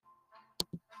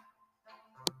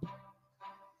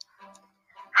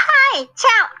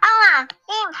ciao, hola,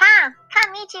 ha,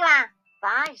 konnichiwa,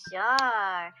 bonjour.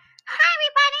 Hi,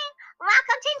 everybody.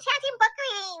 Welcome to Enchanting Book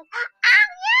Readings. Oh,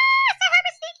 yes, I have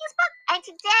a Sneaky's book. And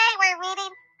today we're reading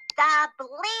The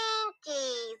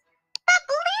Blinkies. The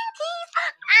Blinkies.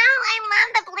 Oh, I love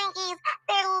the Blinkies.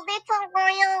 They're little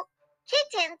royal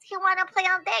kittens who want to play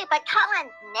all day, but call on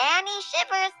nanny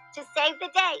shivers to save the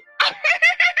day.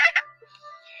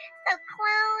 So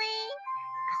Chloe,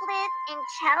 Cliff, and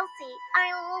Chelsea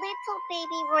are little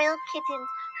baby royal kittens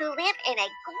who live in a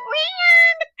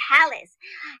grand palace.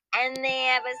 And they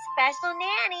have a special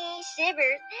nanny,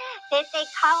 Shivers, that they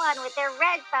call on with their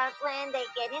red phones when they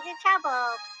get into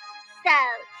trouble. So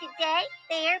today,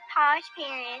 their posh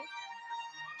parents,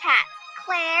 cats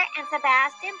Claire and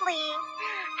Sebastian Blink,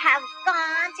 have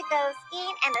gone to go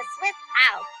skiing in the Swiss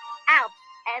Alps.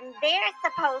 And they're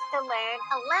supposed to learn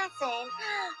a lesson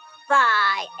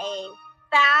by a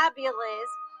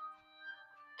fabulous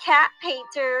cat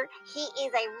painter. He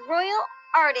is a royal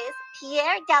artist,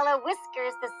 Pierre Della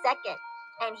Whiskers II,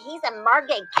 and he's a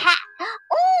margay cat.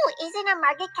 Oh, isn't a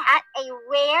margay cat a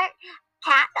rare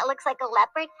cat that looks like a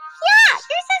leopard? Yeah,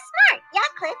 you're so smart. Yeah,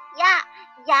 Cliff.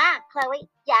 Yeah, Chloe.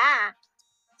 Yeah,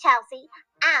 Chelsea.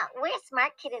 We're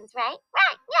smart kittens, right?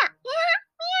 Right. Yeah.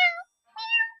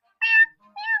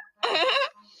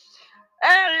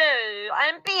 Hello,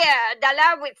 I'm Pierre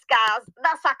Della Whiskers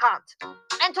II,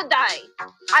 and today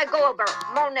I go over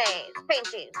Monet's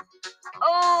paintings.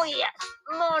 Oh yes,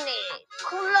 Monet,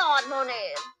 Claude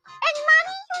Monet. And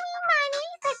money, you mean money,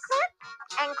 said Cliff.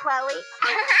 And Chloe,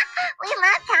 we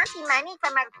love counting money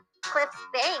from our Cliff's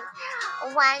bank.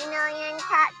 $1 million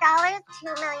cat dollars,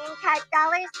 $2 million cat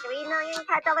dollars, $3 million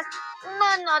cat dollars. No.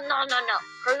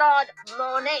 Claude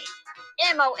Monet.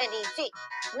 Monec,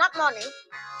 not Monet.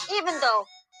 Even though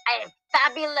a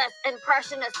fabulous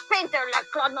impressionist painter like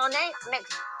Claude Monet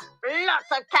makes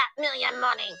lots of cat million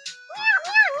money.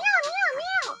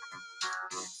 Meow.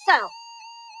 So,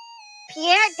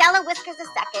 Pierre Della Whiskers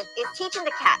II is teaching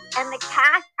the cats, and the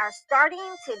cats are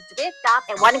starting to drift off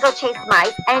and want to go chase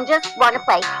mice and just want to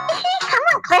play. Come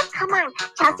on, Cliff. Come on,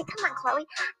 Chelsea. Come on, Chloe.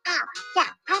 Oh,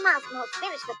 yeah, I'm almost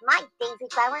finished with my daisy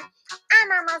flower.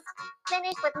 I'm almost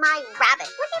finished with my rabbit.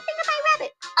 What do you think of my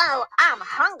rabbit? Oh, I'm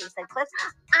hungry, said Cliff.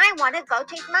 I want to go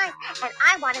chase mice, and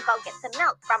I want to go get some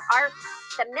milk from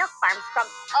the milk farms from,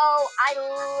 oh, I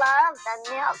love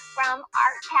the milk from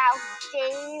our cow,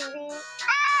 Daisy.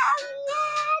 Oh,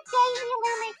 yeah, Daisy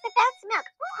Lou makes the best milk.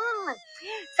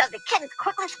 So the kittens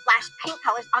quickly splashed paint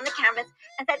colors on the canvas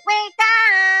and said, "We're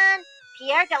done."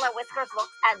 Pierre Della Whiskers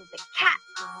looked and the cat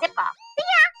zip off.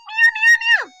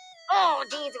 Meow. Oh,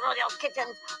 these royal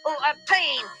kittens, a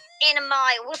pain in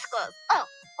my whiskers. Oh,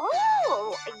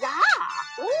 yeah.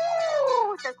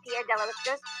 Ooh, says Pierre Della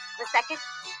Whiskers II.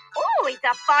 Oh, it's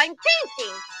a fine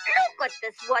painting. Look at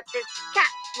this, what this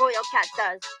royal cat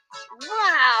does.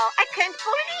 Wow, I can't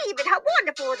believe it, how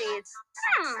wonderful it is.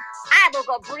 I will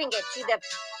go bring it to the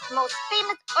most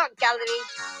famous art gallery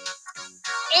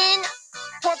in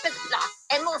Porpoise Block,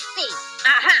 and we'll see.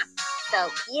 So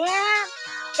Pierre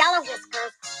Della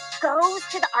Whiskers goes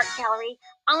to the art gallery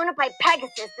owned by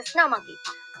Pegasus, the snow monkey.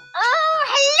 Oh,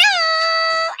 hello!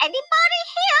 Anybody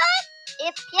here?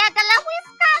 It's Pierre Della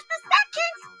Whiskers II.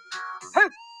 Hey,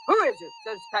 who is it?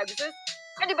 Says Pegasus.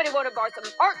 Anybody want to buy some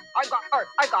art? I got art.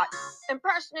 I got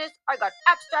impressionist. I got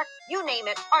abstract. You name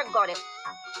it, I've got it.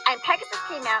 And Pegasus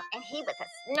came out, and he was a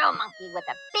snow monkey with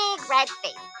a big red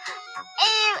face.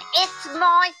 Oh, it's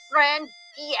my friend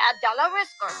Pierre Della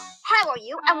Whiskers. How are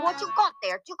you? And what you got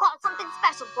there? You got something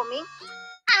special for me?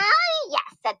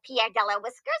 Yes, said Pierre Della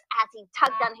Whiskers as he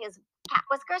tugged on his cat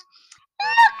whiskers.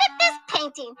 Look at this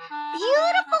painting.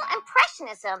 Beautiful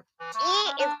impressionism.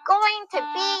 He is going to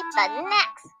be the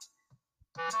next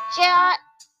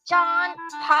John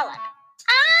Pollock.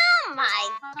 Oh my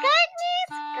goodness,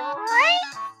 great.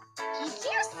 Did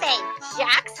you say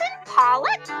Jackson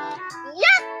Pollock?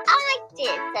 Yes, I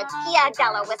did, said Pierre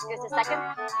Della Whiskers II.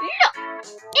 Look,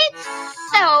 it's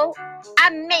so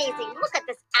amazing. Look at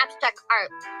this abstract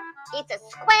art. It's a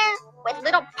square with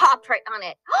little paw print on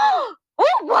it. Oh,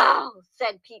 wow,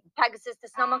 said Pegasus the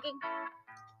snow monkey.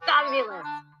 Fabulous.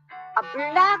 A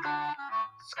black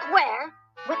square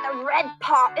with a red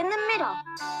paw in the middle.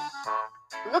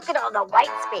 Look at all the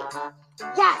white space.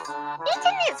 Yes,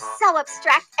 isn't it so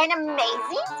abstract and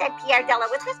amazing, said Pierre Della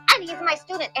Whiskers. And he's my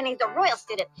student, and he's a royal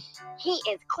student. He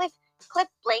is Cliff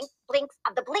Blinks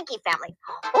of the Blinky family.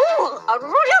 Oh, a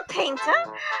royal painter?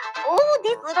 Oh,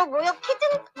 these little royal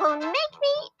kittens will make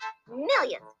me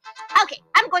millions. Okay,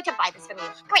 I'm going to buy this from you.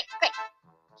 Great.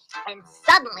 And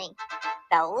suddenly,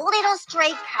 the little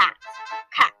stray cat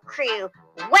crew,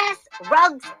 Wes,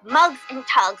 Ruggs, Muggs, and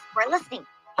Tugs, were listening.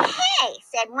 Hey,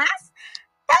 said Wes,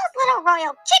 those little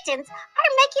royal kittens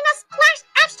are making a splash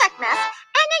abstract mess,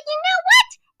 and then you know what?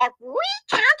 If we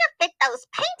counterfeit those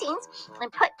paintings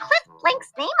and put Cliff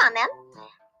Blink's name on them,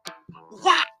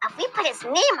 yeah, if we put his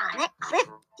name on it, Cliff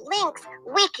Blinks,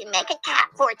 we can make a cat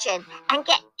fortune and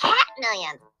get cat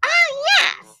millions. Oh,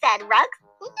 yeah, said Ruggs.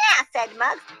 Yeah, said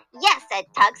Muggs. Yes, said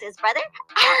Tugs, his brother.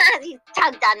 He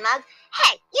tugged on Muggs.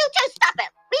 Hey, you two stop it.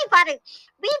 We've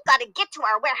got to get to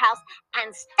our warehouse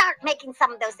and start making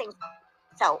some of those things.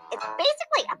 So it's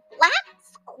basically a black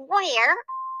square.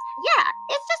 Yeah,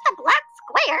 it's just a black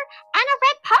square and a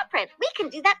red paw print. We can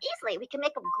do that easily. We can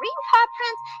make them green paw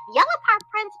prints, yellow paw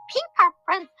prints, pink paw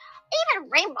prints, even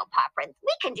rainbow paw prints.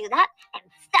 We can do that and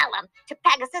sell them to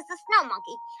Pegasus the snow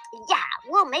monkey. Yeah,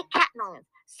 we'll make cat millions.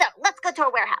 So let's go to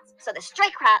our warehouse. So the stray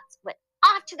cats went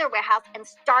off to their warehouse and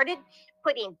started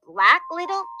putting black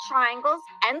little triangles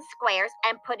and squares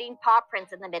and putting paw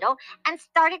prints in the middle and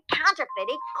started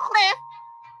counterfeiting Cliff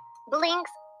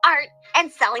Blink's art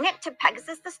and selling it to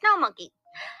Pegasus the snow monkey.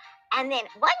 And then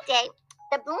one day,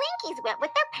 the Blinkies went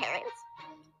with their parents.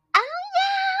 Oh,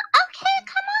 yeah, okay,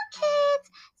 come on, kids,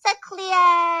 said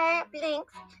Claire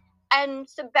Blinks and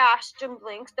Sebastian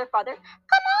Blinks, their father.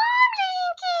 Come on,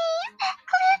 Blinkies,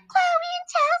 Cliff, Chloe, and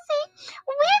Chelsea.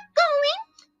 We're going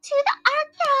to the art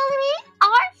gallery.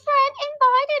 Our friend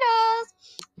invited us,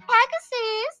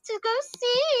 Pegasus, to go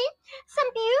see some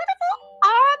beautiful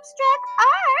abstract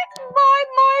art by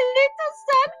my little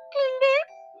son, Cliff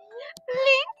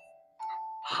Blink.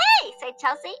 Hey, said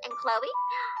Chelsea and Chloe.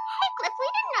 Hey, Cliff, we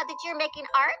didn't know that you're making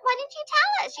art. Why didn't you tell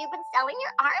us? You've been selling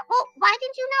your art. Well, why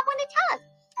did you not want to tell us?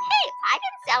 Hey, I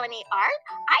didn't sell any art.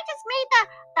 I just made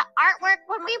the artwork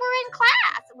when we were in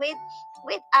class with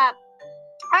our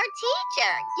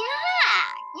teacher.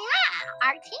 Yeah,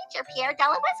 our teacher, Pierre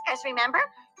Della Whiskers, remember?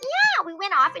 Yeah, we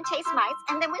went off and chased mice,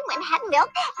 and then we went and had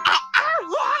milk. Oh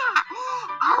yeah,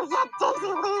 Daisy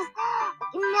Lou's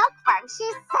milk farm.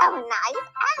 She's so nice.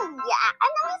 Oh yeah,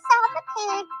 and then we saw the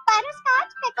pigs,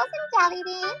 Butterscotch, Pickles, and Jelly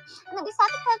Bean, and then we saw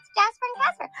the cooks, Jasper and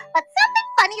Casper. But something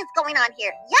funny is going on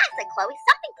here. Yes, said Chloe.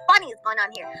 Something funny is going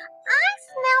on here. I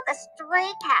smell the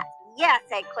stray cats. Yes,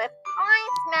 said Cliff. I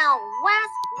smell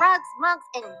Wes, Ruggs, Muggs,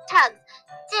 and Tugs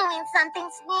doing something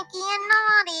sneaky and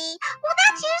naughty. Well,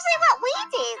 that's usually what we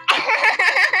do.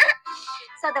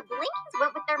 So the Blinkies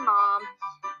went with their mom.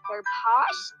 Their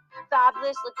posh,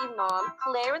 fabulous-looking mom,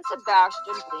 Claire and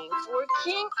Sebastian Blinks, were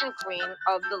king and queen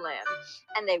of the land,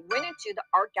 and they went into the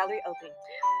art gallery opening.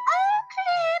 Oh,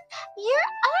 Cliff, your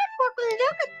artwork!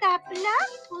 Look at that black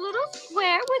little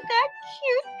square with that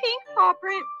cute pink paw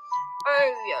print.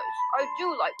 Oh, yes, I do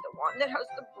like the one that has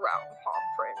the brown paw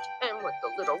print and with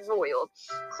the little royal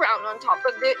crown on top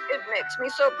of it. It makes me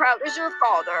so proud as your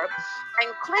father. And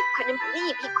Cliff couldn't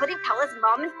believe he couldn't tell his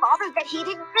mom and father that he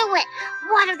didn't do it.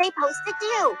 What are they supposed to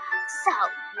do? So,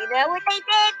 you know what they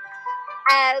did?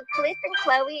 Cliff and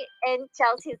Chloe and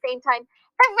Chelsea at the same time.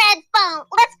 The red phone.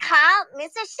 Let's call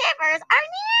Mrs. Shivers, our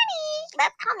nanny.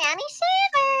 Let's call Nanny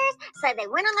Shivers. So they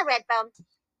went on the red phone.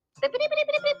 Beep, beep, beep,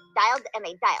 beep, beep, dialed, and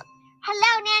they dialed.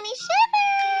 Hello, Nanny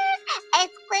Shivers.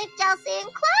 It's Cliff, Chelsea, and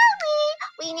Chloe.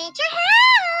 We need your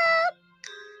help.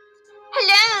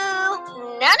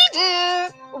 Hello, Nanny dear.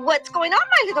 What's going on,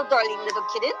 my little darling little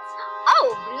kittens?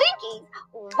 Oh, Blinkies,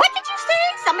 what did you say?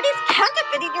 Somebody's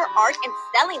counterfeiting your art and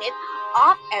selling it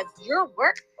off as your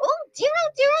work? Oh, dear, oh,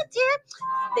 dear, oh, dear.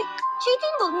 The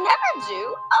cheating will never do.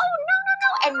 Oh, no, no,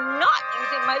 no. And not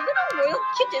using my little royal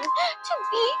kittens to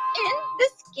be in the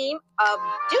scheme of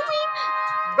doing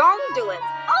wrongdoing.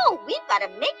 Oh, we've got to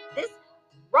make this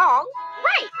wrong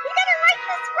right. We got to right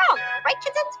this wrong. Right,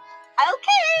 kittens?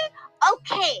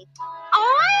 Okay.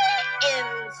 I am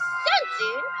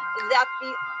sensing that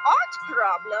the art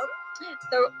problem,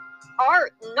 the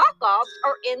art knockoffs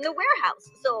are in the warehouse.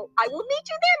 So I will meet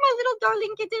you there, my little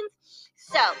darling kittens.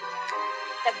 So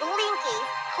the Blinkies,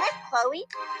 Cliff, Chloe,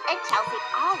 and Chelsea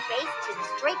all raced to the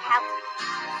stray cat's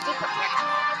secret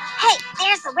warehouse. Hey,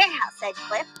 there's the warehouse, said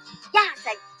Cliff. Yeah,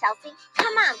 said Chelsea.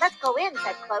 Come on, let's go in,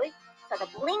 said Chloe. So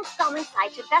the Blinks go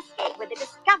inside to investigate where they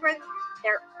discover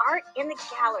their art in the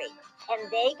gallery.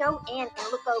 And they go in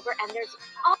and look over, and there's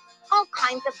all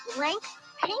kinds of blank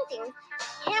paintings,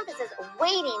 canvases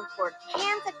waiting for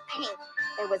cans of paint.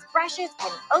 There was brushes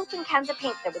and open cans of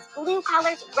paint. There was blue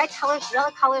colors, red colors,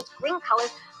 yellow colors, green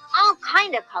colors, all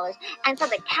kind of colors. And so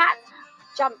the cats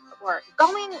were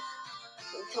going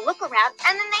to look around,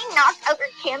 and then they knocked over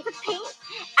cans of paint,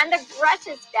 and the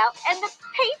brushes fell, and the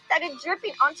paint started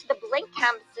dripping onto the blank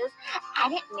canvases,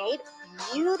 and it made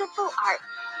beautiful art.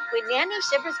 When Nanny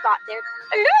Shivers got there,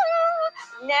 hello,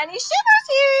 Nanny Shivers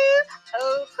here.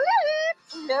 Oh, Cliff,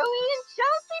 Chloe, and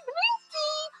Chelsea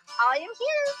Blinky. I am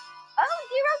here. Oh,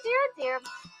 dear, oh, dear, oh, dear.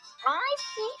 I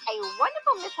see a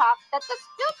wonderful mishap that the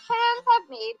Spilt Cans have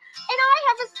made, and I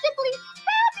have a simply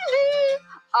fabulous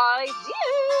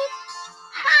idea.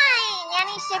 Hi,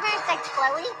 Nanny Shivers, said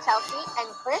Chloe, Chelsea, and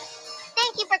Cliff.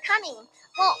 Thank you for coming.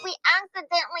 Well, we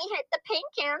accidentally hit the paint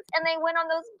cans and they went on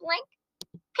those blank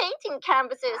painting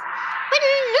canvases. But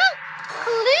look,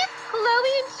 Cliff,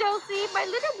 Chloe, and Chelsea, my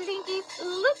little Blinkies,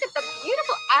 look at the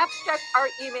beautiful abstract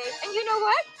art you made. And you know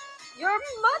what? Your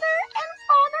mother and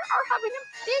father are having a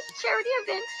big charity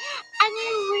event, and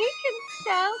we can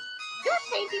sell your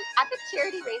paintings at the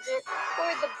charity raiser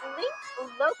for the Blink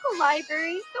local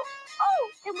library. So,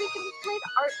 and we can display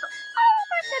the art for all of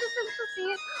our citizens to see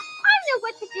it. I know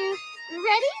what to do.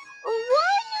 Ready? 1,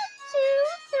 2,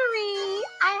 3.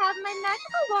 I have my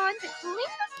magical wand to clean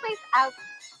this place out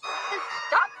to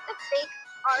stop the fake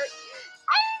art,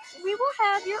 and we will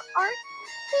have your art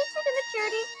featured in the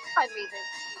charity fundraiser.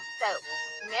 So,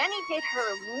 Nanny did her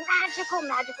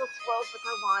magical swirls with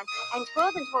her wand and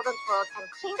twirled and twirled and twirled and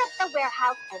cleaned up the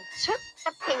warehouse and took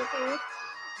the paintings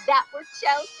that were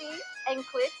Chelsea and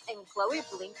Cliff and Chloe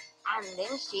Blink, and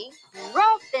then she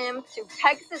brought them to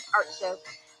Pegasus Art Show.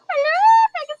 Hello,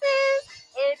 Pegasus!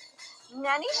 It's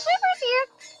Nanny Shivers here.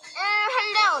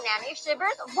 Hello, Nanny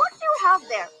Shivers. What do you have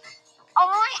there?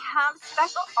 I have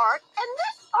special art, and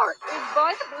this art is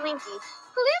by the Blinkies,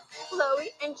 Cliff,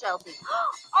 Chloe, and Chelsea.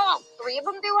 All 3 of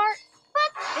them do art,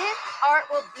 but this art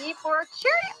will be for a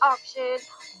charity auction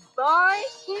by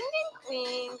King and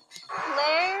Queen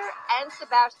Claire and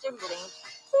Sebastian Blink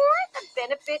for the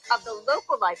benefit of the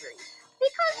local library,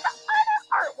 because the other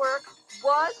artwork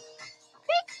was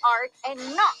fake art and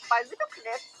not by little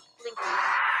Cliff Blinky.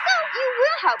 So you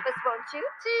will help us, won't you,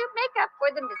 to make up for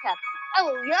the mishap?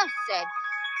 Oh, yes, said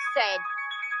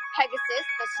Pegasus,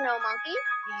 the snow monkey.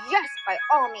 Yes, by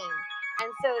all means.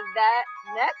 And so that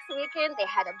next weekend, they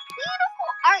had a beautiful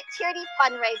art charity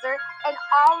fundraiser, and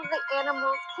all the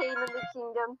animals came in the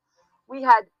kingdom. We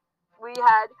had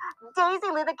Daisy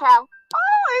Lou the cow.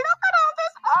 Oh, look at all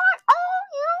this art. Oh,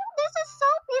 this is so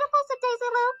beautiful, said Daisy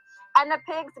Lou. And the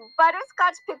pigs,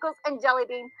 Butterscotch, Pickles, and Jelly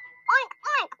Bean. Oink,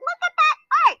 oink, look at that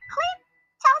art. Cliff,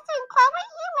 Chelsea, and Chloe,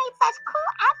 you made such cool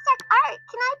abstract art.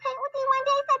 Can I paint with you one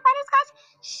day, said Butterscotch.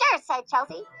 Sure, said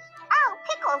Chelsea. Oh,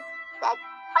 Pickles said,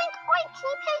 oink, oink, can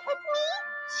you paint with me?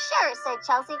 Sure, said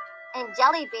Chelsea. And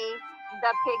Jelly Bean,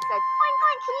 the pig, said, oink,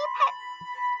 oink, can you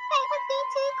paint with me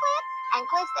too, Cliff? And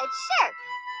Cliff said, sure.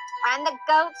 And the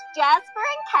goats, Jasper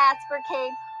and Casper,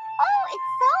 came. Oh, it's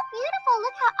so beautiful.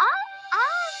 Look how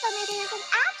awesome it is. An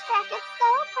abstract. It's so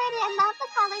pretty. I love the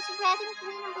colors red and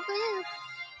green and blue.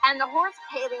 And the horse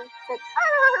Haley said,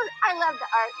 I love the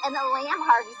art. And the lamb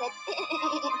Harvey said,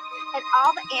 and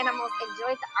all the animals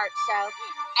enjoyed the art show.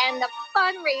 And the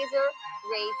fundraiser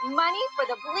raised money for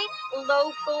the Blink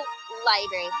local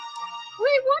library.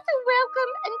 We want to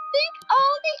welcome and thank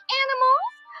all the animals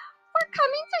for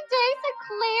coming today, said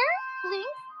Claire,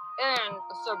 Blink, and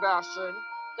Sebastian.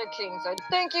 The king said,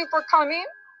 thank you for coming.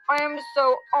 I am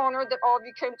so honored that all of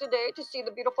you came today to see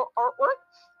the beautiful artwork,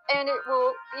 and it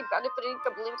will be benefiting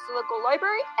the Blink's local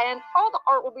library, and all the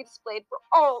art will be displayed for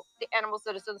all the animal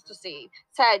citizens to see,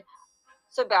 said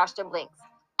Sebastian Blinks.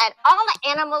 And all the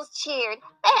animals cheered.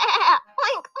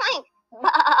 Oink, oink.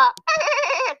 Meow,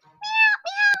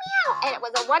 meow. And it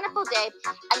was a wonderful day,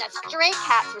 and the stray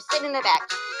cats were sitting in the back.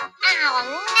 Oh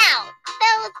no,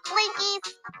 those Blinkies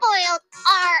spoiled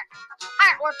our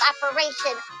artwork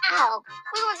operation. Oh,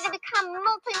 we were going to become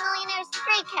multimillionaire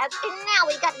stray cats, and now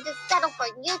we got to just settle for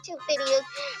YouTube videos,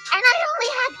 and I only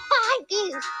had 5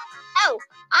 views. Oh,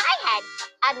 I had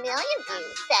 1 million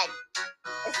views, said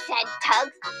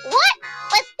Tugs. What?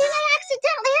 But then I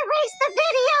accidentally erased the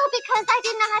video because I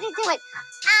didn't know how to do it.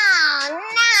 Oh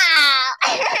no!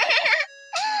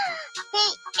 The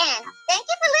end. Thank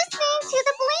you for listening to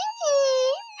the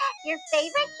Blinkies, your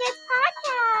favorite kids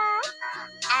podcast.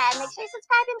 And make sure you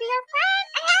subscribe and be our friend.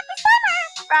 And happy summer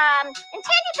from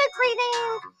Intended Book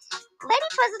Reading, Lady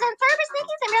President, Service,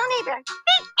 Sneakies, and Real Neighbor.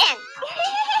 The end.